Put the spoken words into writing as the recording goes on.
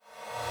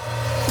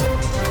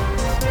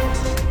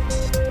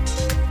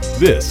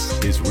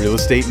This is Real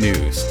Estate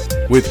News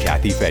with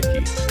Kathy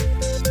Fettke.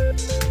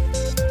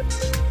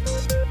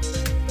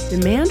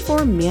 Demand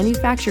for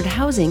manufactured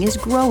housing is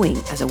growing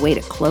as a way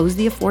to close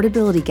the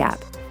affordability gap.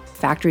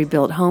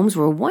 Factory-built homes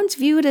were once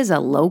viewed as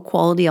a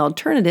low-quality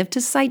alternative to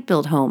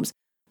site-built homes,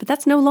 but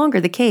that's no longer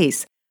the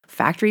case.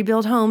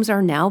 Factory-built homes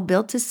are now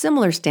built to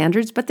similar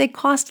standards, but they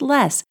cost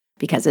less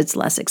because it's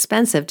less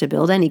expensive to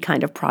build any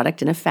kind of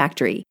product in a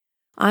factory.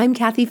 I'm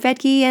Kathy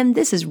Fettke, and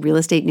this is Real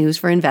Estate News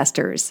for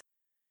Investors.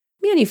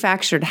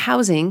 Manufactured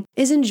housing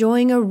is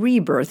enjoying a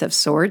rebirth of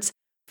sorts.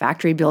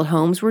 Factory-built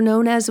homes were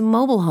known as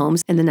mobile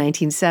homes in the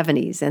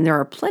 1970s, and there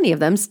are plenty of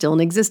them still in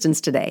existence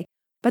today.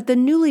 But the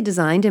newly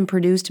designed and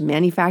produced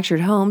manufactured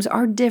homes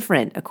are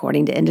different,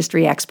 according to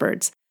industry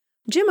experts.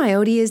 Jim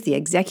Iotti is the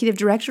executive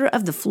director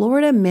of the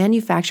Florida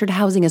Manufactured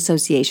Housing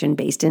Association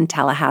based in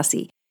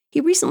Tallahassee. He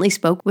recently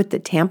spoke with the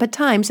Tampa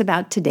Times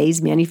about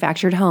today's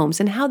manufactured homes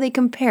and how they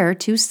compare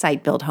to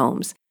site-built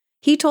homes.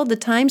 He told the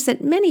Times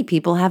that many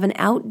people have an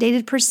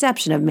outdated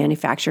perception of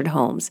manufactured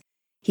homes.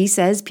 He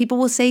says people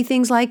will say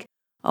things like,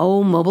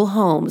 "Oh, mobile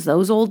homes,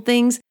 those old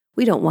things,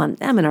 we don't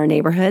want them in our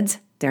neighborhoods.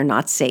 They're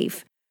not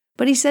safe."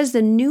 But he says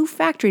the new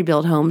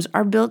factory-built homes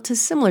are built to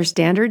similar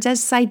standards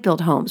as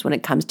site-built homes when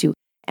it comes to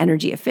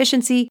energy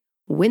efficiency,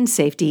 wind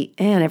safety,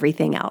 and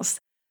everything else.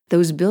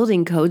 Those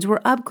building codes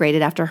were upgraded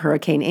after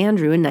Hurricane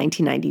Andrew in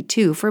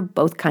 1992 for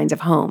both kinds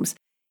of homes.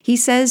 He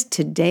says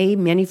today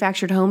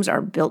manufactured homes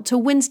are built to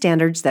wind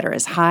standards that are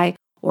as high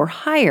or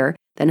higher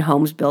than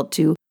homes built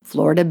to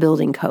Florida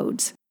building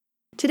codes.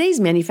 Today's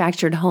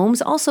manufactured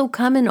homes also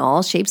come in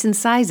all shapes and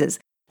sizes.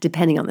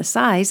 Depending on the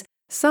size,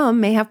 some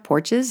may have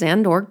porches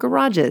and/or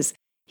garages.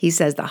 He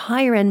says the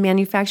higher-end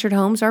manufactured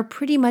homes are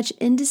pretty much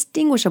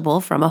indistinguishable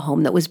from a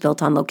home that was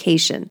built on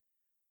location.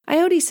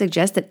 Iotti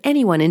suggests that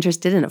anyone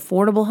interested in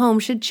affordable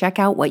homes should check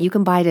out what you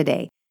can buy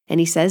today, and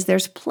he says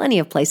there's plenty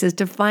of places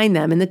to find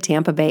them in the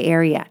Tampa Bay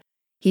area.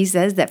 He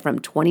says that from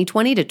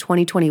 2020 to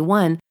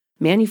 2021,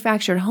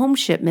 manufactured home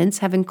shipments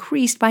have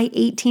increased by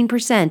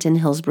 18% in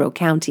Hillsborough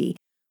County,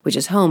 which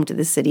is home to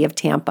the city of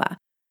Tampa.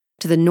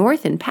 To the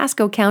north in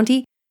Pasco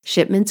County,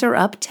 shipments are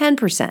up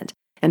 10%,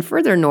 and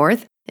further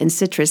north in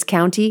Citrus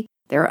County,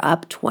 they're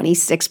up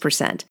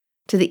 26%.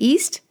 To the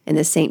east, in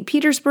the St.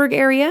 Petersburg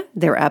area,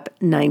 they're up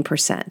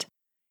 9%.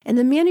 And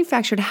the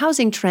manufactured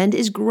housing trend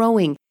is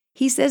growing.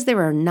 He says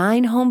there are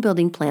 9 home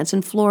building plants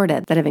in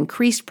Florida that have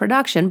increased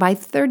production by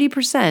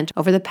 30%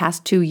 over the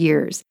past 2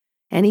 years.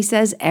 And he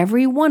says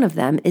every one of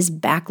them is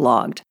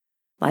backlogged.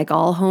 Like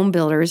all home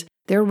builders,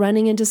 they're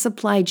running into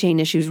supply chain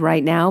issues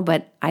right now,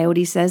 but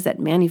Iotti says that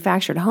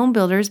manufactured home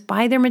builders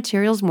buy their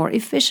materials more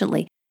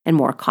efficiently and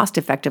more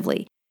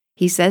cost-effectively.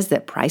 He says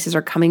that prices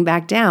are coming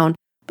back down,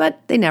 but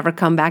they never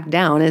come back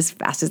down as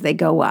fast as they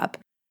go up.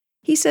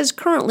 He says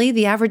currently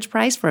the average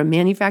price for a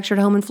manufactured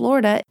home in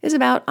Florida is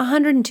about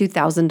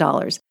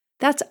 $102,000.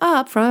 That's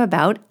up from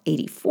about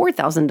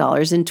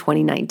 $84,000 in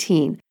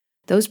 2019.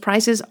 Those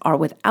prices are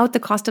without the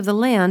cost of the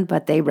land,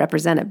 but they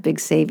represent a big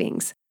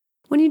savings.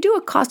 When you do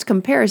a cost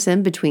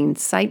comparison between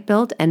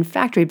site-built and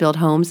factory-built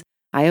homes,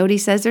 Iotti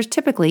says there's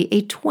typically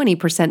a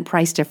 20%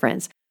 price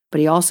difference,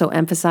 but he also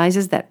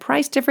emphasizes that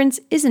price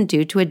difference isn't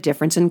due to a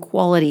difference in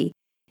quality.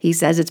 He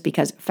says it's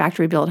because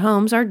factory-built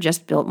homes are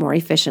just built more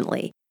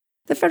efficiently.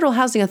 The Federal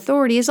Housing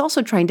Authority is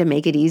also trying to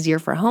make it easier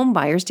for home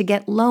buyers to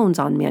get loans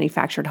on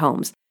manufactured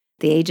homes.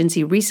 The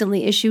agency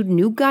recently issued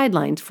new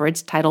guidelines for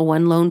its Title I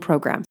loan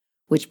program,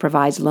 which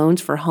provides loans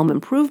for home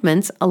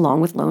improvements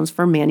along with loans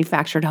for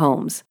manufactured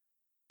homes.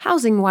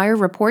 Housing Wire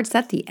reports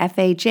that the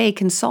FHA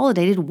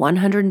consolidated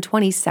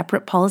 120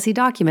 separate policy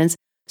documents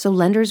so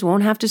lenders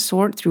won't have to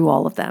sort through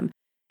all of them.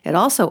 It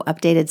also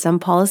updated some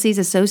policies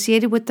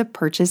associated with the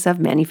purchase of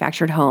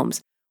manufactured homes.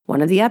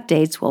 One of the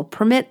updates will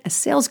permit a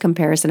sales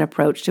comparison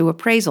approach to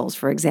appraisals,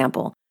 for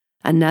example.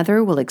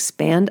 Another will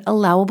expand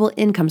allowable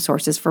income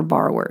sources for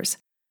borrowers.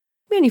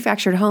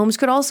 Manufactured homes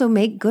could also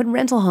make good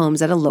rental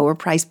homes at a lower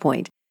price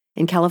point.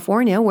 In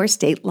California, where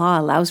state law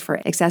allows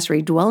for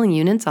accessory dwelling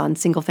units on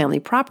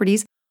single-family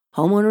properties,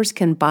 homeowners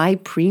can buy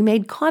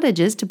pre-made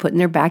cottages to put in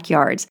their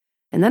backyards,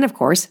 and then, of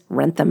course,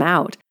 rent them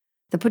out.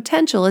 The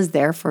potential is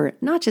there for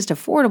not just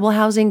affordable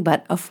housing,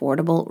 but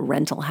affordable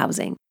rental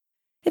housing.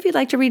 If you'd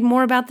like to read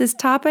more about this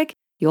topic,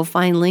 you'll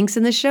find links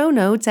in the show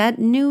notes at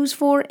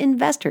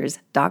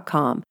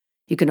newsforinvestors.com.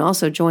 You can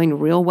also join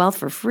Real Wealth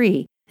for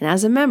free, and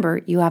as a member,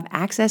 you have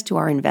access to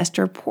our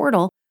investor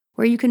portal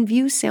where you can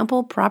view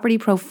sample property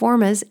pro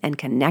formas and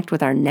connect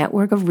with our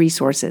network of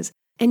resources.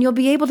 And you'll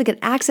be able to get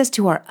access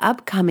to our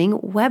upcoming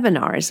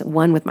webinars,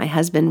 one with my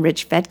husband,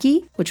 Rich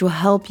Fettke, which will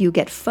help you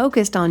get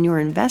focused on your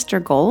investor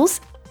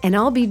goals. And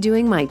I'll be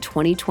doing my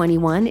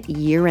 2021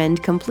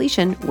 year-end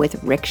completion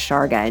with Rick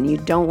Sharga, and you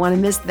don't want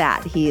to miss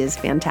that. He is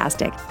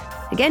fantastic.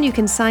 Again, you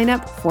can sign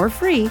up for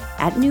free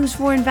at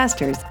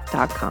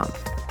newsforinvestors.com.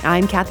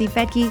 I'm Kathy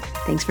Fettke.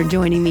 Thanks for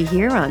joining me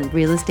here on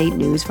Real Estate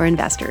News for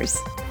Investors.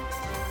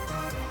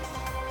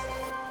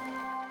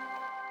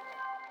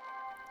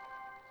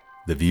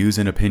 The views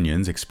and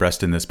opinions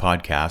expressed in this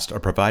podcast are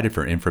provided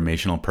for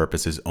informational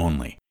purposes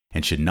only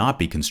and should not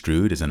be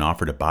construed as an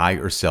offer to buy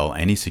or sell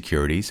any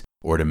securities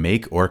or to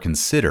make or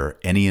consider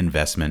any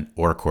investment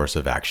or course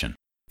of action.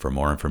 For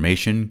more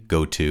information,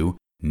 go to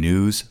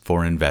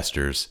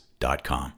newsforinvestors.com.